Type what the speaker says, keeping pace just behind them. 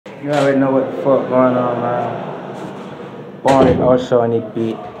You already know what the fuck going on, man. Born in OSO in this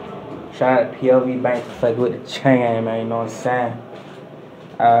beat. Shout out to POV Bank for fucking with the chain, man, you know what I'm saying?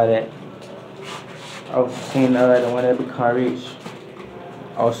 All that. Also seen the other one that become Rixh.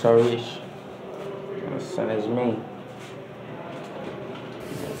 Also Rixh. You know what I'm saying? That's me.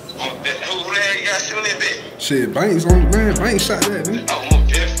 Shit, Banks on the man. Banks shot that,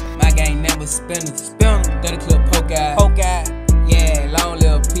 nigga. My gang never Spinnaz. Dirty clip, poke out. Yeah, long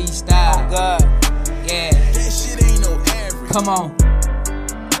little P style. Oh God. Yeah. That shit ain't no average. Come on.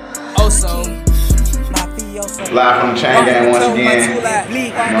 OSO. Live from the chain gang once again. You know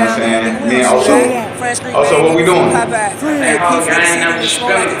what I'm saying? Me and OSO. OSO, what we doing?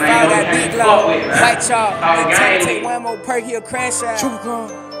 White chalk. Take one more perk, he'll crash out.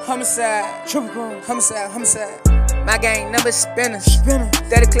 Homicide. My gang number Spinnaz.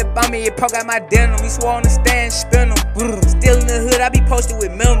 Dirty clip on me, it poke out my denim. We swore on the stand, spin them. Still in the hood, I be posted with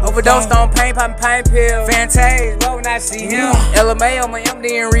members. Overdosed on pain, poppin' pain pill. Fantasia, what when I see him? LMA on my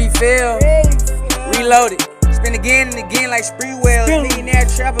empty and refill. Reloaded. Spin again and again like spree wells. Millionaire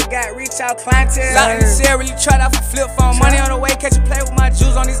trapper got Rixh out clientele. Locked in the cell, really tried out for flip phone. Money on the way, catch a play with my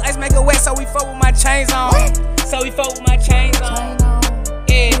jewels on. These ice make it wet, so we fuck with my chains on.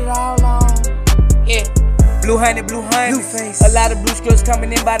 Yeah. Blue honey. Blue face. A lot of blue skirts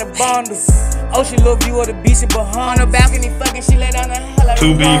coming in by the bundle. Ocean low view of the beach in Bahamas. On the balcony fucking, she let down the hell out of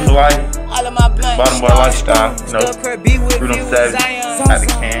 2B for life. All of my blunt. Bottom boy lifestyle. You know, Freedom 7 out the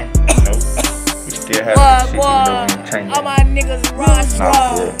can. You know, we still have that shit, even though we ain't changing. All my niggas run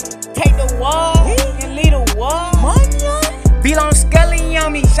strong. Take the wall and lead the wall. Beat on Scully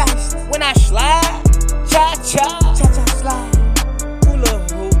on me. When I slide, cha-cha slide. Pull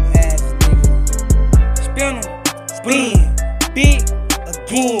up, hoop ass nigga. Spin them, big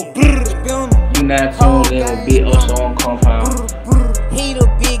again. You not tuned in with Big OSO on compound. He the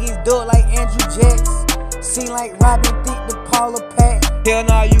biggest dog like Andrew Jackson. Seem like Robin thick the Paula Pack. Hell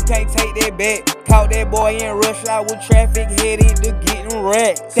no, you can't take that back. Caught that boy in rush out with traffic, headed to getting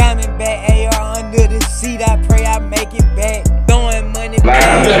wrecked. Diamond back AR under the seat, I pray I make it back. Throwing money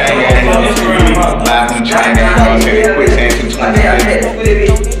back. Live from the chain gang. Quick saying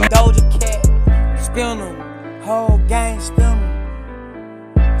 220. Doja Cat, spin them. Whole gang spin them.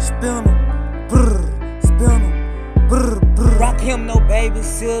 Spin them. Rock him, no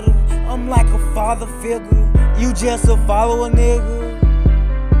babysitter. I'm like a father figure. You just a follower, nigga.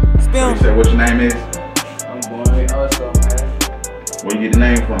 Spin them. What's your name is? I'm born in OSO, man. Where you get the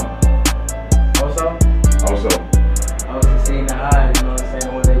name from? OSO? OSO. I was seeing the eyes, you know what I'm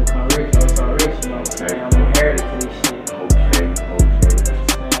saying? When they become Rixh, OSO Rixh, you know what I'm saying? I'm inherited to this shit. Okay.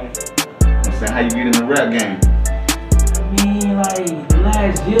 I'm saying, how you get in the rap game? I mean, like, the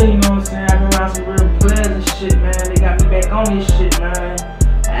last year, you know what I'm saying? I've been around some real players and shit, man. They got me back on this shit, man.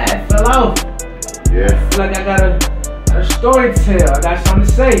 I fell off. Yeah. I feel like I got a story to tell. I got something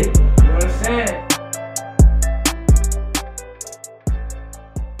to say.